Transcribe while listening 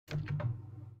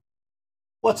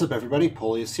What's up, everybody?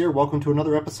 Polius here. Welcome to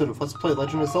another episode of Let's Play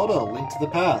Legend of Zelda: A Link to the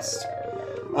Past.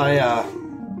 I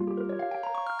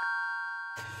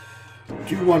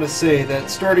do want to say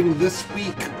that starting this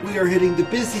week, we are hitting the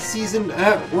busy season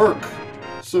at work.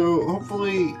 So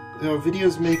hopefully,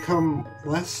 videos may come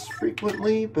less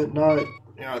frequently, but not,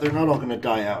 they're not all going to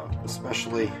die out,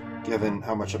 especially given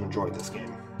how much I'm enjoying this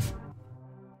game.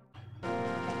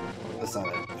 That's not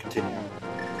it. Continue.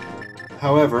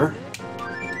 However,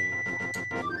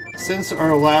 since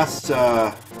our last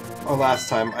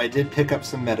time, I did pick up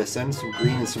some medicine, some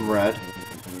green and some red.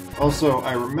 Also,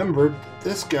 I remembered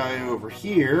this guy over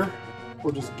here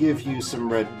will just give you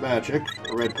some red magic,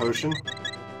 a red potion.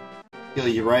 Heal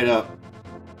you right up.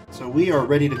 So we are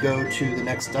ready to go to the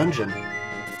next dungeon.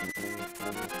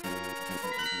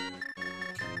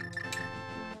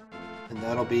 And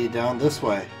that'll be down this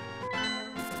way.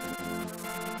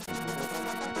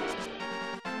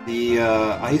 The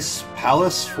Ice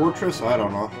Palace Fortress? I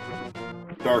don't know.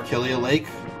 Darkilia Lake?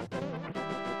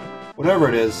 Whatever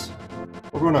it is,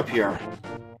 we're going up here.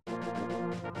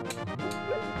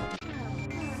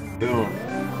 Boom.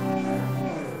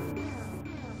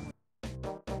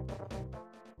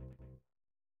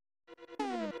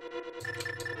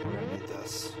 We're gonna need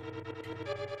this.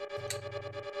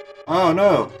 Oh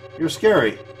no! You're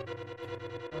scary!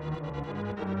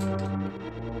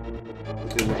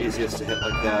 The easiest to hit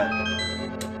like that.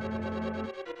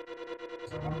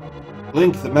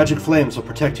 Link, the magic flames will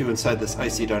protect you inside this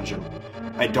icy dungeon.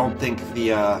 I don't think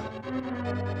the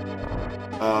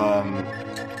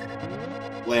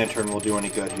lantern will do any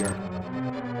good here.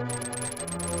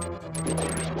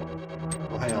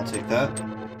 Well, hey, I'll take that.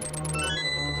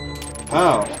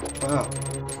 Wow, wow.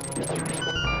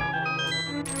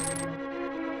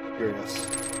 Curious.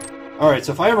 Alright,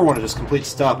 so if I ever want to just complete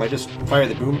stop, I just fire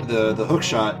the hook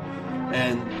shot,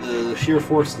 and the sheer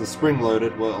force of the spring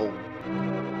loaded will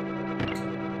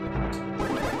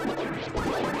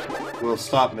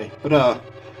stop me. But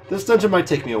this dungeon might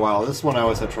take me a while. This one I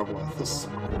always have trouble with. This is a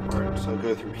cool part. So I'll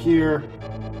go through here.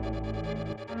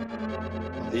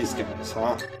 Oh, these guys,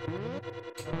 huh?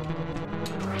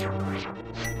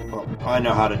 Well, I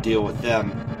know how to deal with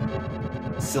them.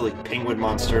 Silly penguin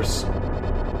monsters.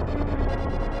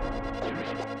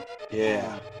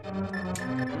 Yeah.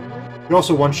 You can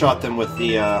also one-shot them with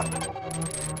the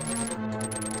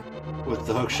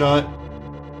hook shot,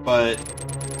 but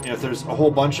if there's a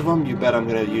whole bunch of them, you bet I'm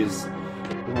going to use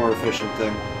the more efficient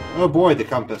thing. Oh boy, the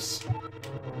compass.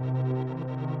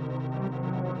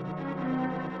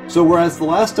 So whereas the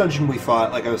last dungeon we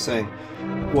fought, like I was saying,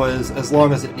 was as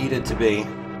long as it needed to be,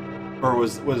 or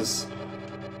was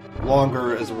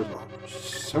longer as it was.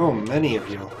 So many of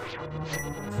you.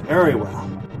 Very well.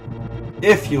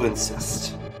 If you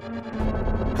insist.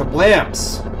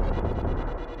 Kablams!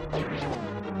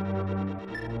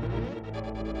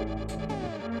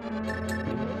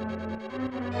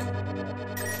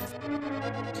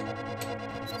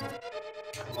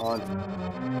 Come on.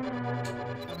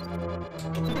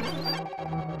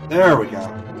 There we go.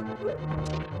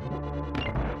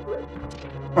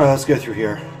 Alright, let's go through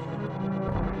here.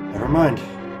 Never mind.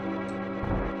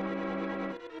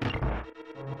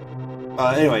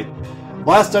 Anyway.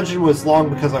 Last dungeon was long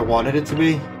because I wanted it to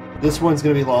be. This one's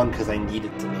going to be long because I need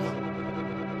it to be.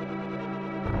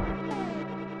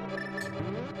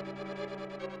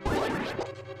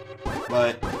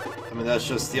 But, I mean, that's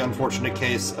just the unfortunate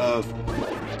case of...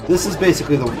 This is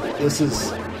basically the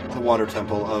water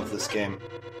temple of this game.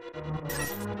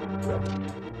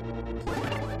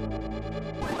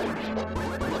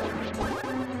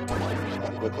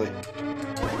 Quickly.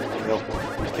 Kill.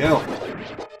 Kill.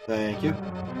 Thank you.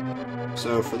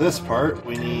 So for this part,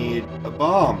 we need a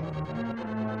bomb.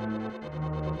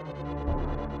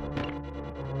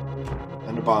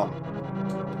 And a bomb.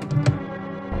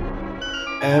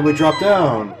 And we drop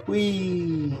down.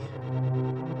 Whee!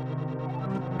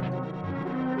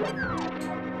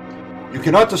 You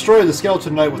cannot destroy the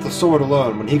Skeleton Knight with a sword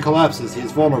alone. When he collapses, he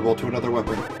is vulnerable to another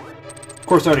weapon. Of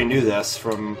course, I already knew this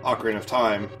from Ocarina of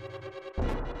Time.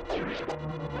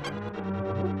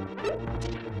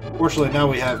 Fortunately, now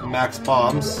we have max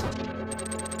bombs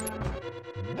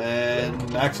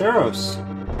and max arrows.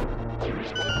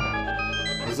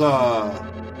 Huzzah!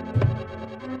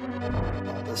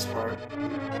 This part.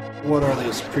 What are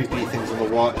those creepy things in the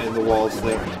walls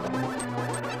there?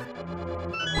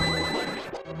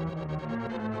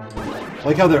 I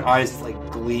like how their eyes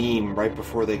gleam right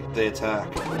before they attack.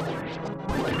 I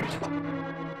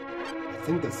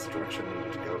think that's the direction we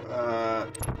need to go.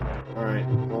 Alright,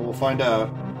 well, we'll find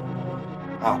out.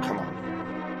 Oh, come on.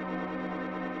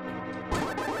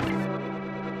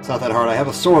 It's not that hard. I have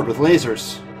a sword with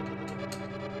lasers.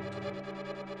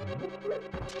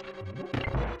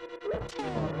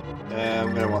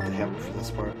 I'm gonna want the hammer for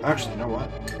this part. Actually, you know what?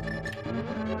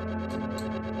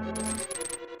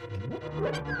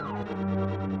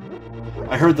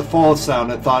 I heard the fall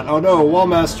sound and thought, oh no,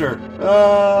 Wallmaster!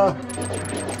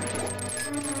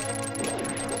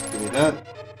 Give me that.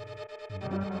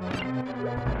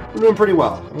 We're doing pretty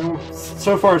well. I mean,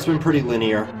 so far it's been pretty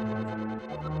linear.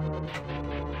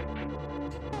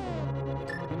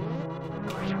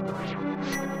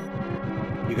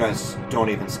 You guys don't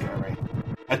even scare me.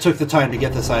 I took the time to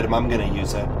get this item, I'm gonna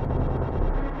use it.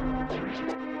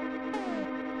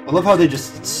 I love how they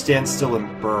just stand still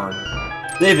and burn.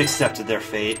 They've accepted their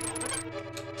fate.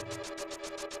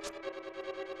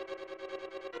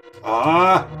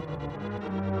 Ah!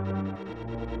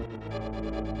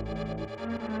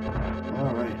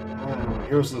 Alright,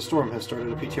 Heroes of the Storm has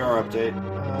started a PTR update.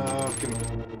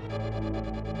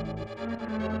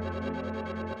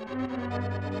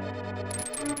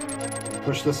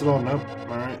 Push this at all? Nope.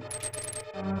 Alright.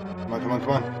 Come on, come on,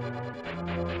 come on.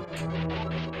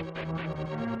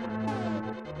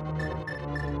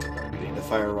 We need the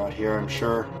fire rod here, I'm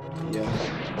sure. Yeah.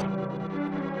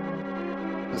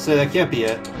 Let's say that can't be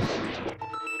it.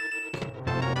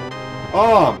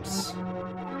 Bombs!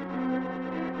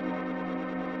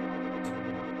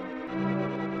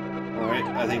 Alright,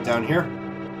 I think down here.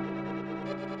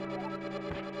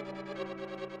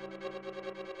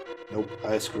 Nope,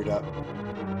 I screwed up.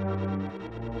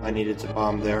 I needed to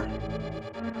bomb there.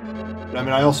 But, I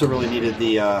mean, I also really needed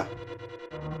the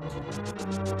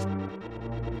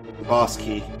boss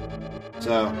key.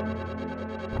 So...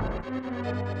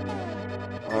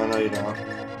 Oh, no you don't.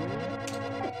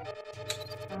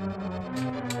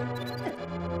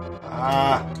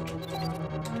 Ah!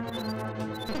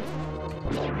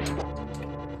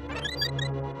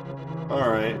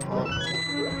 Alright, well...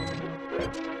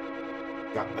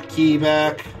 Got my key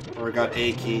back, or I got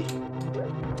a key.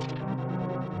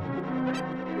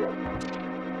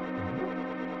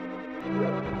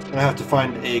 I have to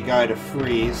find a guy to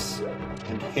freeze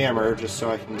and hammer just so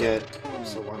I can get...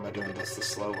 So why am I doing this the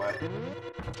slow way?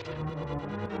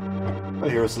 Oh,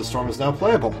 Heroes of the Storm is now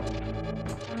playable.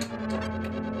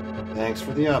 Thanks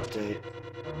for the update.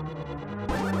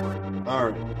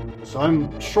 Alright, so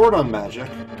I'm short on magic.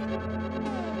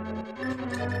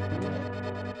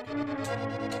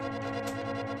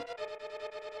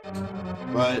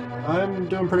 But I'm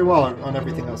doing pretty well on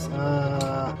everything else.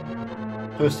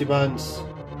 Toasty buns.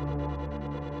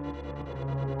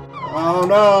 Oh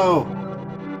no!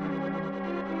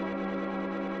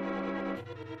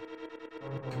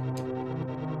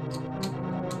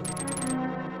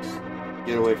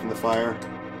 Get away from the fire.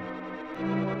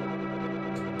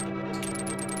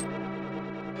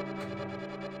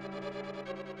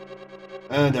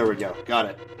 And there we go. Got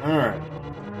it. Alright.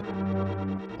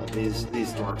 These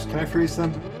dorks. Can I freeze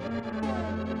them?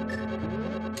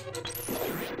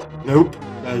 Nope.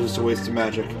 That was just a waste of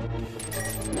magic.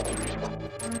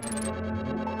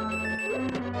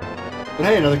 But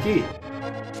hey, another key.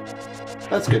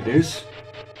 That's good news.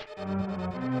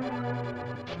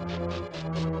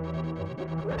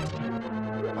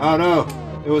 Oh no!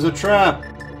 It was a trap!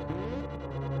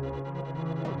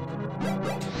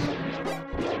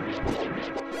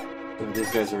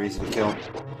 These guys are easy to kill.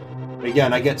 But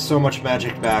again, I get so much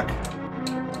magic back.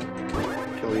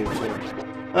 Kill you too.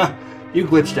 Ah! You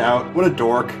glitched out. What a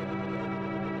dork.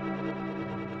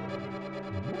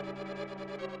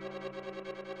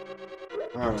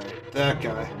 Alright, that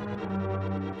guy.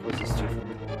 What's this do for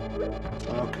me?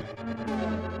 Okay.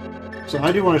 So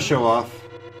I do want to show off.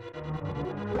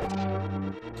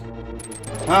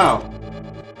 Oh!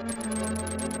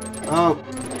 Oh!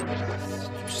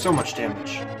 So much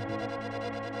damage.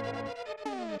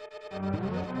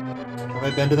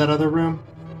 Have I been to that other room?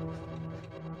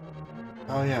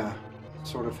 Oh yeah,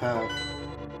 sort of have.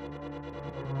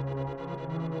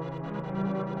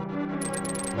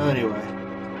 Anyway,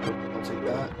 I'll take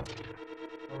that.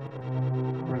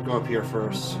 We're gonna go up here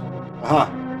first.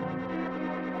 Aha!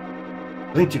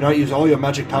 Link, do not use all your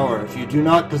magic power if you do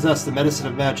not possess the medicine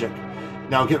of magic.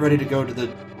 Now get ready to go to the...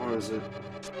 Where is it?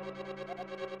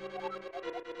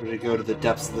 Ready to go to the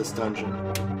depths of this dungeon.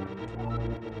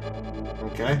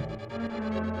 Okay.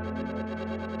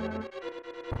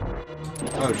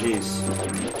 Oh, jeez.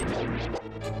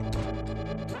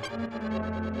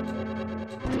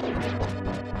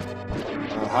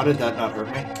 How did that not hurt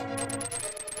me?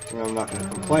 Well, I'm not going to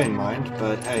complain, mind,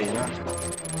 but hey, you know.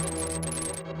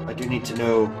 I do need to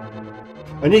know...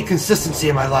 I need consistency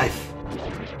in my life!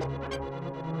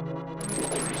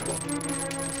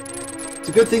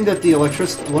 a good thing that the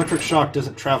electric shock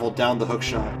doesn't travel down the hook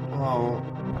shot. Oh.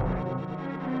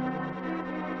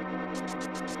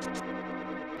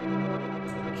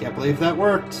 Can't believe that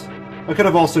worked. I could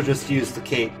have also just used the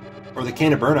cape. Or the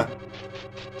cane of Burna.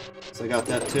 So I got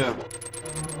that too.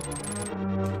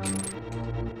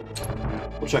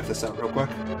 We'll check this out real quick.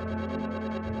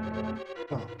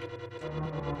 Oh.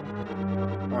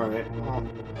 Alright, well,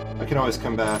 I can always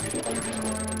come back.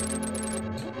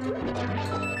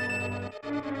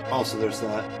 Also, there's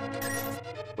that.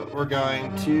 But we're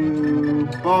going to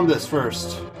bomb this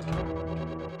first.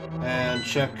 And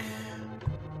check.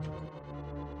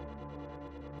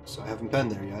 So I haven't been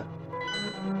there yet.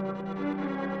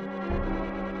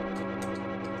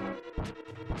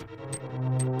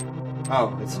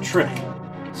 Oh, it's a trick.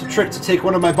 It's a trick to take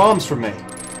one of my bombs from me.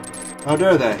 How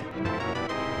dare they?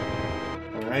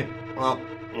 Alright, well,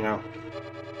 you know.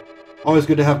 Always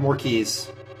good to have more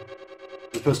keys.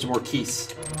 As opposed to more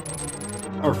keys.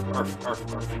 Arf, arf,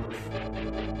 arf, arf, arf.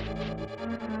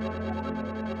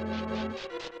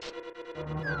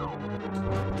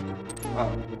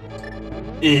 Oh.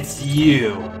 It's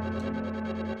you!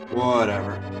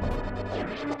 Whatever.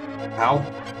 Ow.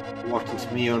 Walked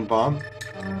into me own bomb.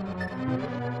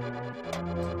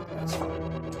 That's fine.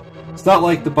 It's not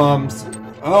like the bombs...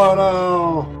 Oh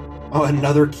no! Oh,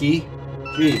 another key?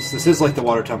 Jeez, this is like the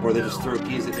water temple where they just throw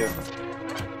keys at you.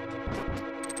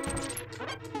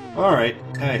 Alright,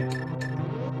 hey.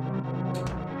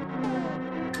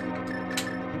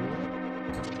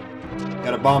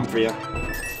 Got a bomb for you.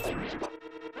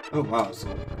 Oh wow, so...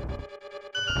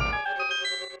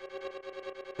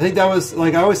 I think that was,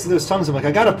 like, I always see those tongues, I'm like,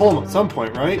 I gotta pull them at some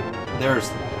point, right? There's...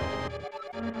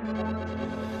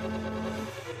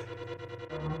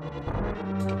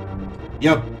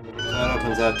 Yep, that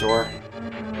opens that door.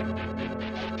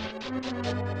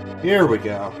 Here we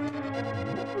go.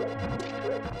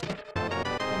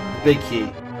 Big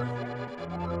key.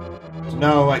 So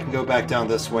now I can go back down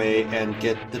this way and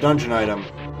get the dungeon item.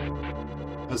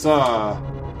 Huzzah!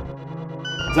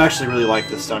 I actually really like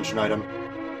this dungeon item.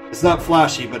 It's not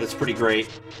flashy, but it's pretty great.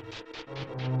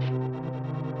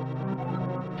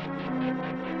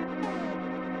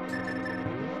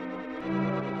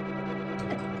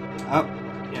 Oh,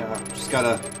 yeah, just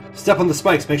gotta step on the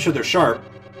spikes, make sure they're sharp.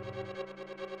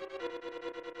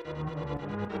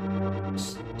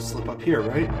 Slip up here,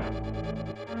 right?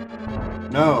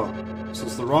 No, this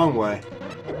is the wrong way.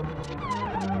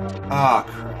 Ah,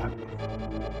 crap.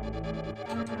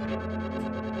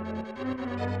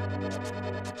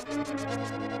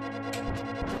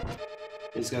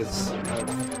 These guys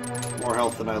have more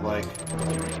health than I like.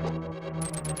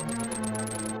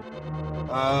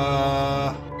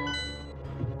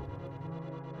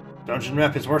 Dungeon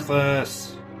map is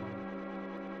worthless.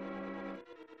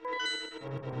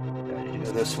 Yeah, I need to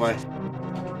go this way.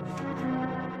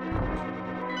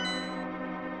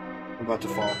 I'm about to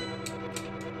fall.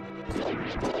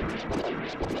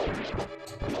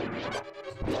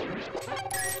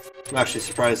 I'm actually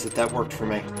surprised that that worked for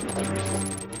me.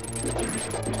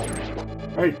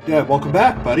 Alright, yeah, welcome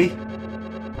back, buddy.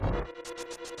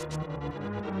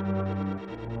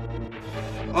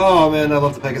 Oh man, I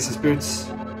love the Pegasus boots.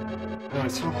 Anyway,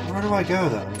 so where do I go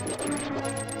then?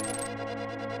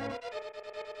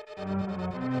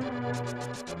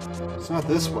 It's not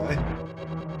this way.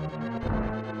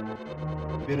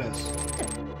 Maybe it is.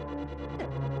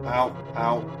 Ow,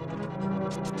 ow.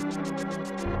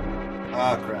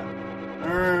 Ah, crap.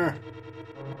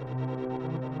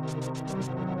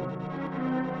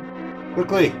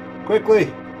 Quickly!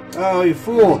 Quickly! Oh, you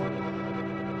fool! I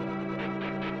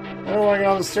don't want to get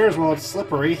on the stairs while it's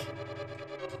slippery.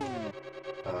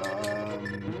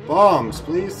 Bombs,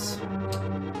 please.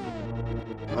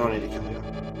 I don't need to kill you.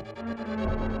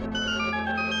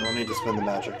 I don't need to spend the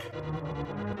magic.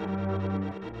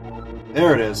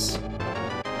 There it is.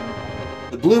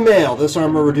 The blue mail. This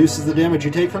armor reduces the damage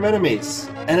you take from enemies.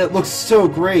 And it looks so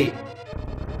great.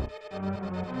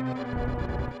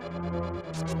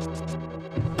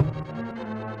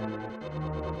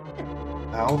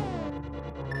 Ow.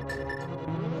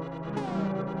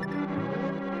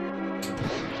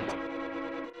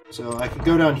 So I could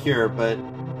go down here, but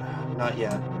not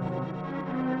yet.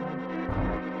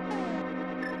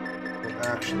 I'm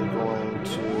actually going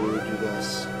to do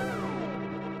this.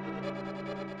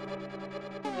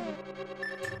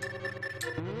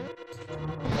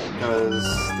 Because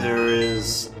there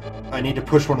is... I need to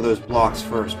push one of those blocks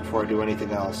first before I do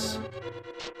anything else.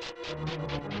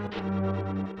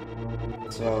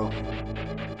 So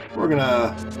we're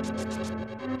gonna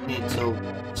need to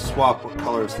swap what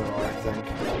colors there are, I think.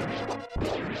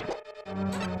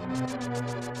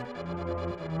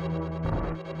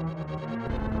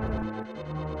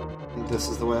 this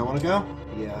is the way I want to go?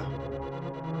 Yeah.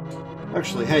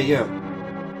 Actually, hey, you.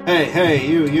 Hey,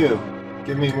 you.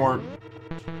 Give me more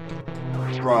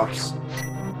drops.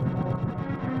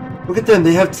 Look at them,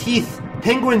 they have teeth!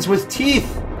 Penguins with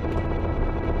teeth!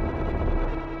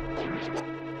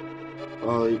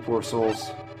 Oh, you poor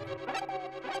souls.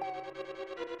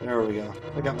 There we go.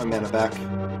 I got my mana back.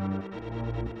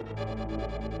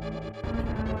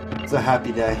 It's a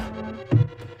happy day.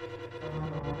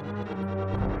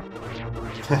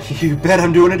 You bet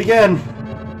I'm doing it again!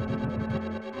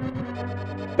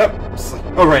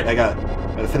 Oh, right, I got it.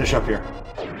 Gotta finish up here.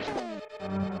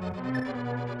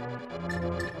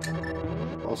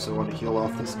 Also want to heal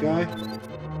off this guy.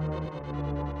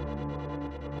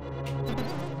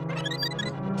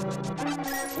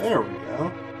 There we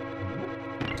go.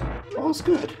 All's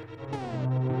good.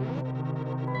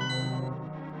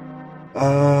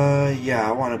 Yeah,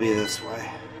 I want to be this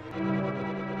way.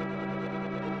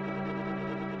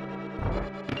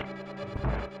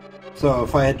 So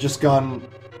if I had just gone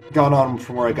on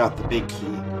from where I got the big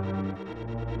key,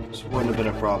 this wouldn't have been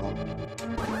a problem.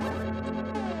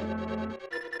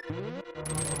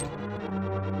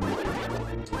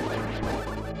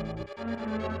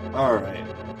 Alright.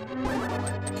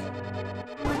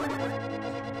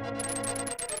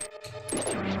 Get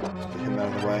him out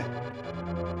of the way.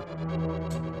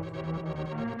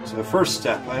 So first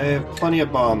step, I have plenty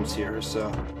of bombs here,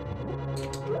 so...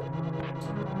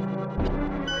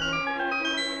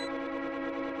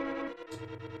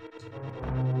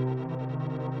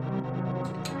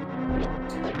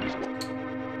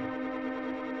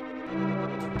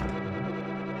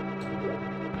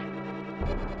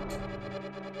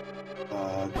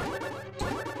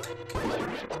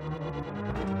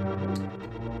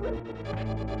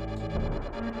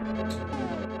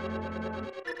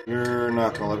 You're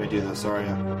not gonna let me do this, are you?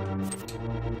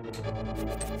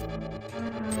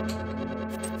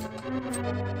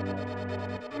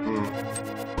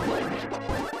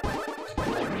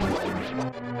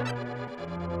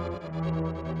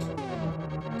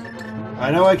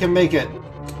 I know I can make it.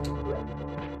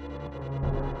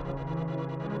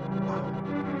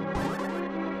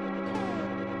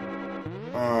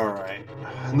 Alright.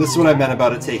 And this is what I meant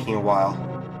about it taking a while.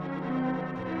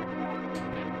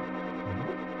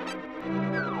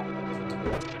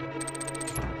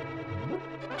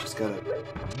 Just gotta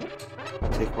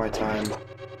take my time.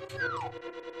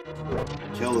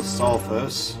 Kill the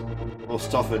Stalfos. Well,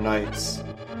 Stalfonites.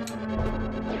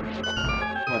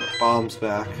 My bombs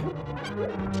back.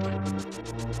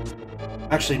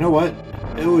 Actually, you know what?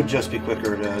 It would just be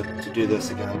quicker to do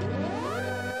this again.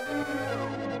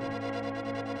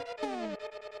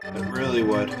 It really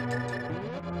would.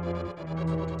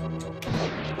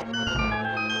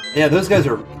 Yeah, those guys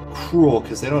are cruel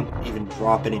because they don't even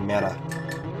drop any mana.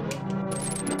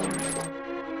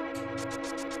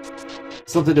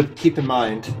 Something to keep in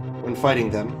mind when fighting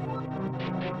them.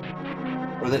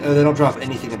 Or they don't drop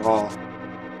anything at all.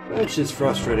 Which is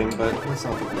frustrating, but that's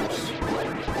not the worst.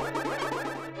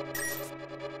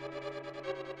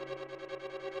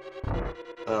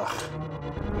 Ugh.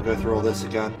 I'll go through all this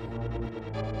again.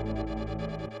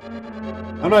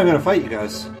 I'm not even gonna fight you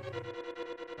guys.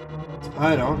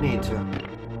 I don't need to.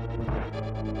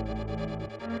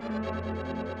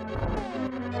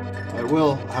 I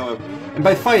will, however... And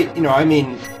by fight, you know, I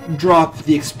mean drop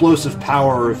the explosive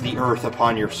power of the earth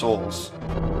upon your souls.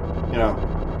 You know.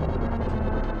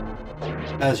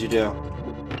 As you do.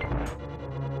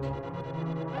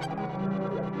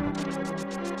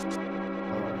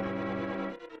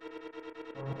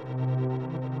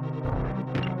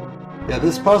 Yeah,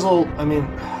 this puzzle, I mean,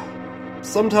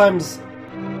 sometimes...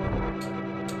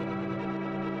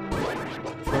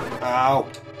 Ow!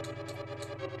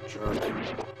 Jerk.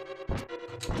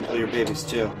 Kill your babies,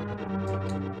 too.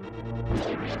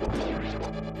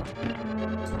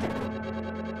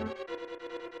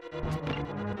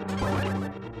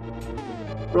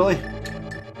 Really?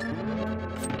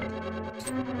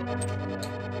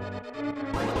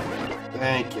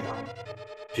 Thank you.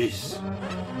 Peace.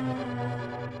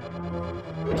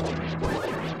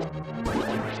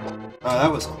 Oh,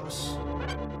 that was close.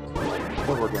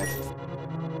 But we're good.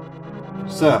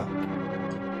 So,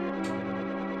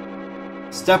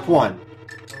 step 1.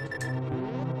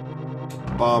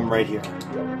 Bomb right here.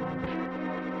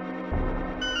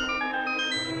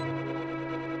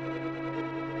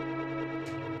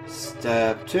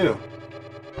 Step 2.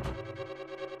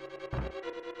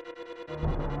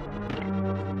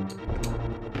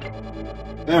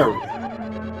 There we go.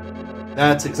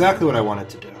 That's exactly what I wanted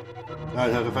to do. Now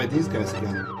I'd have to fight these guys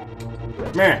again.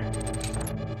 Meh.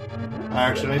 I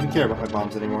actually don't even care about my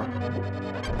bombs anymore.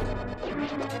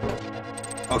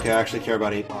 Okay, I actually care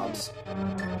about 8 bombs.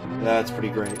 That's pretty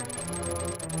great.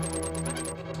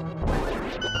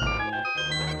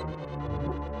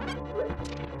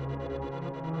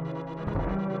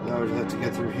 Now we just have to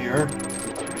get through here.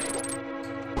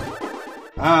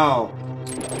 Ow!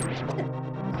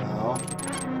 Ow.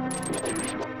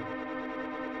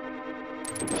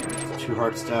 2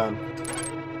 hearts down.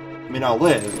 I mean, I'll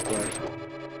live, but...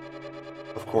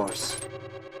 Of course.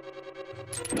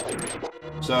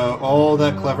 So, all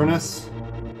that cleverness...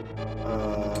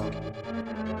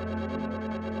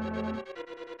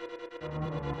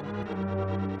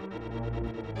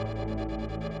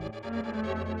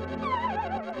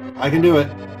 I can do it.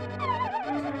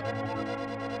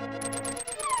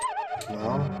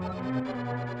 No.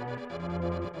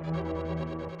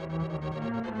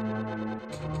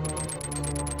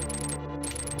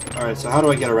 Alright, so how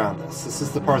do I get around this? This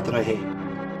is the part that I hate.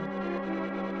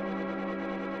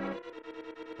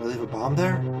 Do I leave a bomb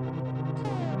there?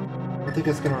 I don't think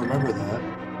it's gonna remember that.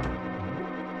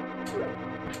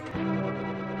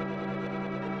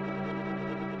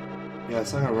 Yeah,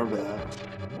 it's not gonna remember that.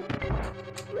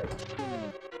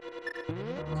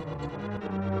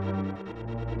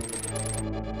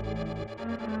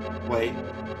 Wait.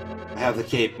 I have the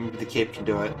cape. Maybe the cape can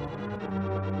do it.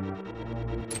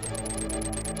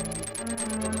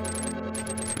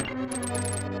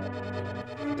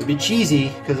 It'd be cheesy,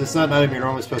 because it's not an item you're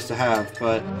normally supposed to have,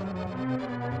 but...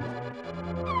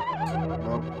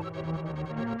 Nope.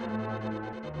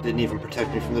 Didn't even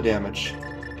protect me from the damage.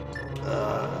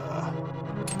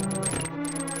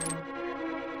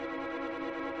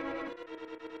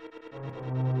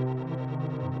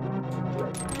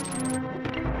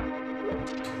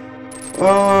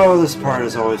 Oh, this part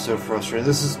is always so frustrating.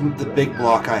 This is the big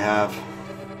block I have.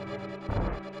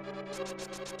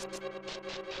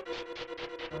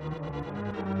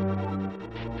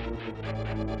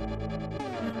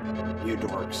 You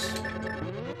dorks.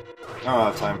 I don't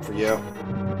have time for you.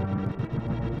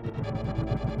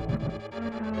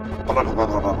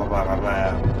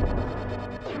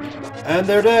 And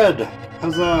they're dead!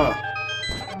 Huzzah!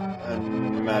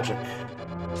 And magic.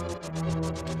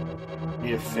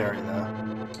 Need a fairy, though.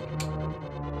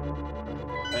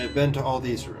 I've been to all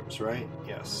these rooms, right?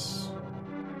 Yes.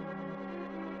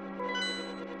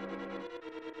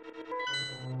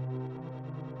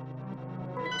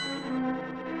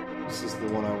 This is the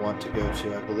one I want to go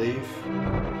to, I believe.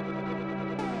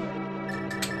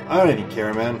 I don't even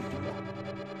care, man.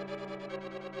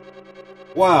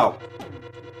 Wow!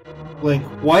 Link,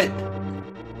 what?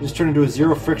 You just turned into a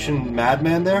zero-friction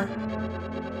madman there?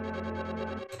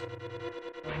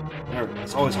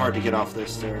 It's always hard to get off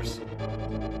those stairs.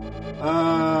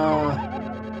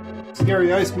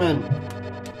 Scary Iceman!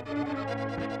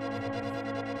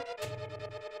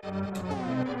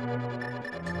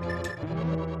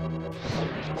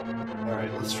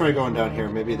 Alright, let's try going down here.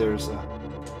 Maybe there's a...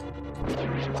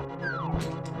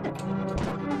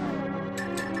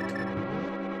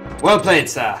 Well played,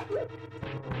 sir!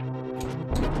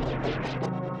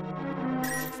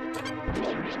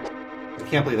 I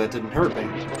can't believe that didn't hurt me.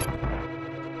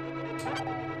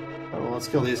 Oh, well, let's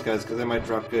kill these guys, because they might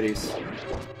drop goodies.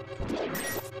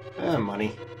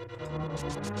 Money.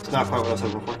 It's not quite what I was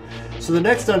hoping for. So the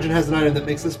next dungeon has an item that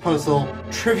makes this puzzle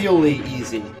trivially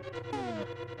easy.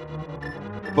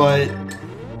 But...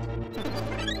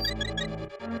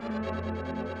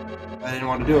 I didn't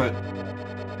want to do it.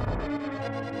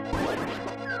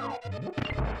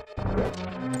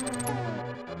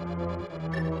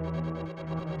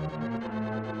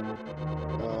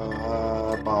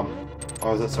 Bomb.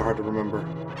 Why was that so hard to remember?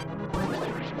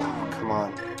 Oh, come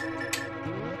on.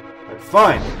 Alright,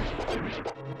 fine!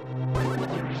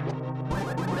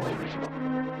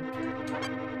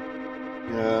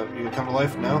 You can come to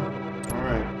life now?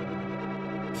 Alright.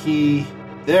 Key.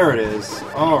 There it is.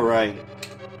 Alright.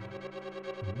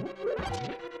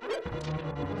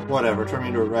 Whatever, turn me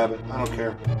into a rabbit. I don't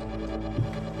care.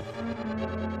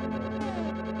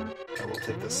 I will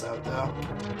take this out now.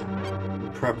 In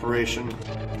preparation.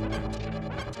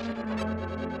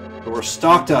 But we're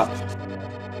stocked up.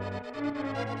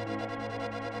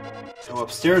 Go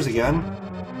upstairs again.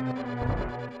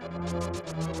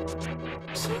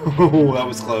 Oh, that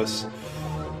was close.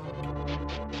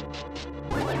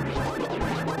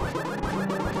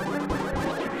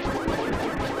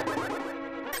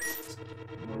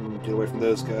 Get away from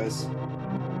those guys.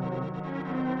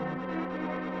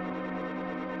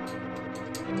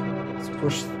 Let's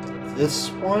push this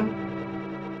one.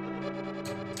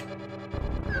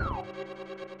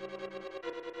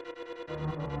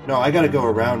 No, I gotta go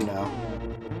around now.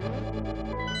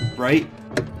 Right?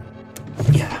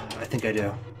 Yeah, I think I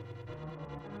do.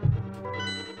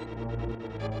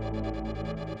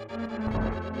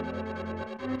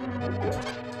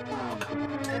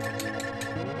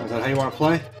 Is that how you want to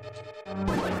play?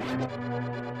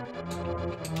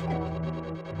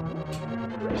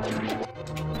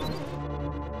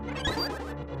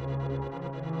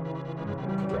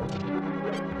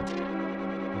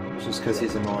 Just because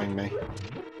he's annoying me.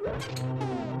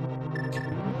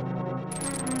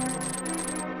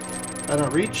 I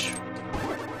don't reach?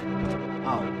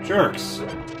 Oh, jerks.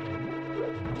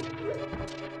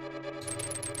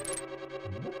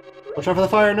 Watch out for the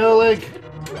fire, no leg!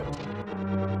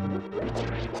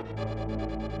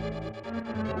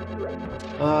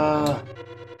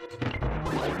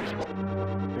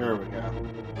 Here we go.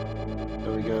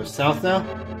 There we go. South now?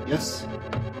 Yes?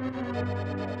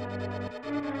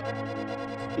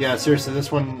 Yeah, seriously,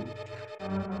 this one...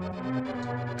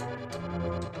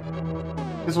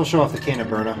 This will show off the Cana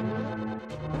Burna.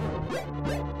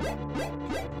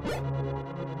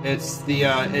 It's the,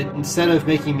 instead of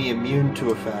making me immune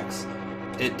to effects,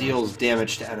 it deals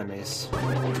damage to enemies.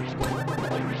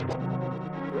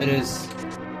 It is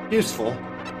useful.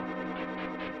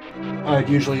 I'd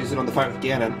usually use it on the fight with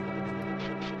Ganon.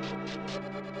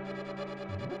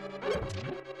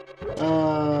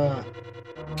 I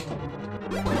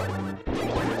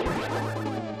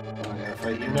gotta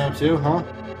fight you now too, huh?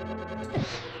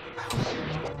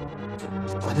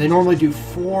 They normally do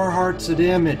 4 hearts of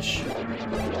damage.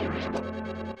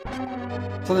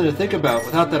 Something to think about.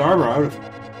 Without that armor, I would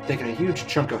have taken a huge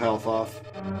chunk of health off.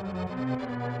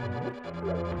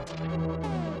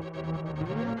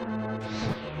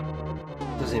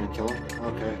 Doesn't even kill him.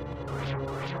 Okay.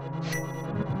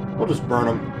 We'll just burn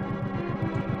him.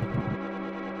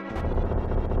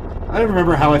 I don't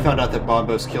remember how I found out that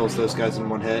Bombos kills those guys in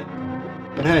one hit.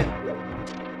 But hey,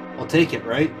 I'll take it,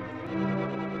 right?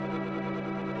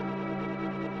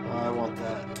 I want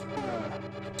that.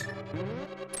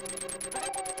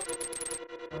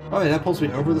 Oh, yeah, that pulls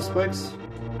me over the spikes?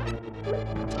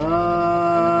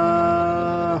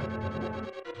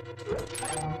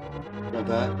 Grab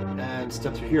that, and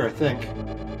step through here, I think.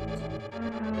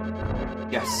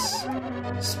 Yes!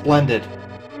 Splendid!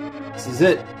 This is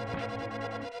it!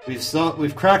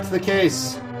 We've cracked the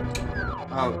case!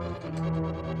 Oh.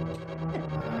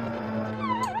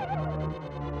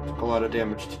 Took a lot of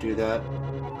damage to do that.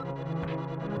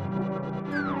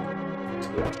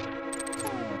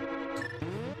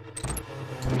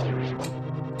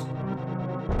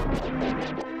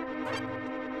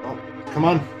 Oh, come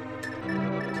on!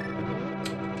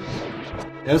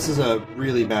 Yeah, this is a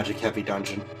really magic-heavy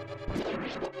dungeon.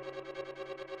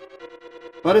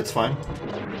 But it's fine.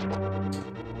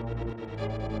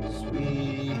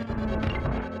 We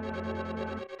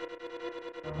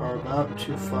are about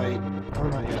to fight... Oh,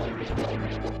 not yet.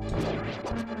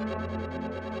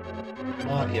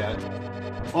 Not yet.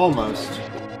 Almost.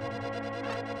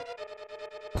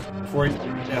 Before he...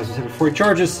 Yeah, I was gonna say, before he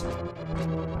charges!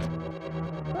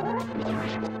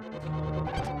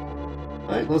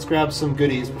 Alright, let's grab some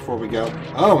goodies before we go.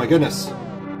 Oh my goodness!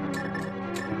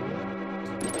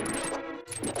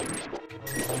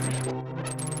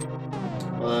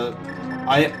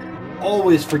 I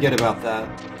always forget about that.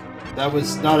 That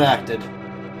was not acted.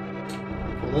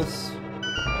 Pull this.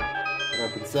 What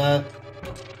opens that?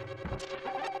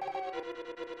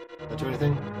 That do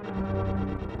anything?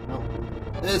 No.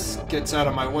 This gets out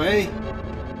of my way.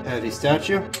 Heavy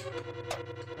statue.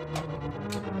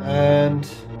 And...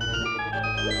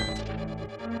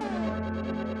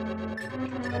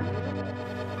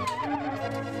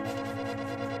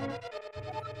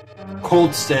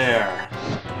 Cold stare.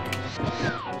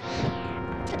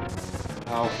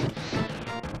 Ow.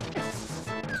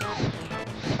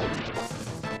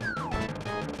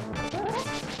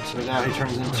 So now he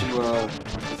turns into a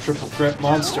triple threat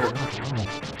monster. Come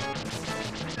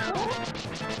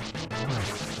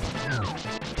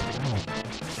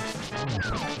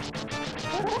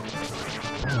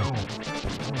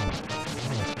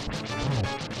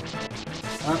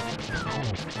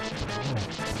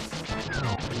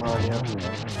on, yeah.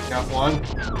 Got one.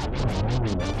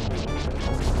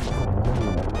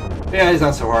 Yeah, he's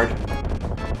not so hard.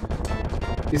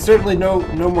 He's certainly no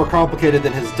more complicated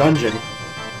than his dungeon.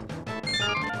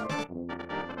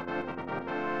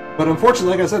 But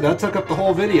unfortunately, like I said, that took up the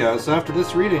whole video, so after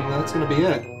this reading, that's going to be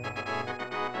it.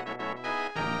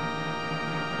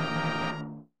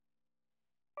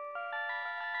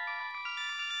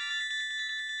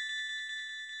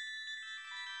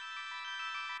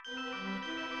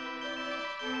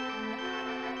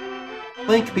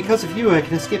 Link, because of you, I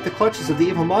can escape the clutches of the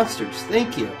evil monsters.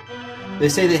 Thank you. They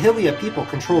say the Hylia people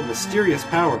controlled mysterious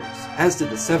powers, as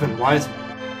did the 7 wise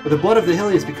men. But the blood of the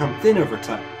Hylia has become thin over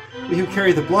time. We who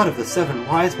carry the blood of the 7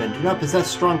 wise men do not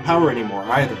possess strong power anymore,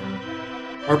 either.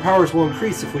 Our powers will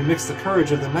increase if we mix the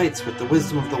courage of the knights with the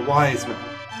wisdom of the wise men.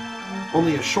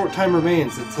 Only a short time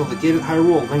remains until the gate of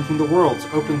Hyrule linking the worlds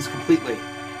opens completely.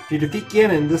 If you defeat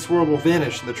Ganon, this world will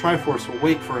vanish and the Triforce will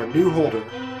wait for a new holder.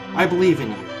 I believe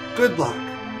in you. Good luck.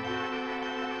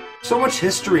 So much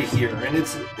history here, and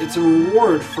it's a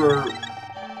reward for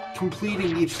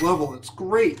completing each level. It's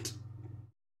great.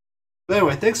 But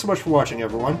anyway, thanks so much for watching,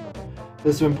 everyone.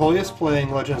 This has been Polius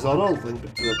playing Legend of Zelda: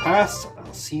 Link to the Past.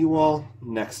 I'll see you all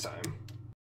next time.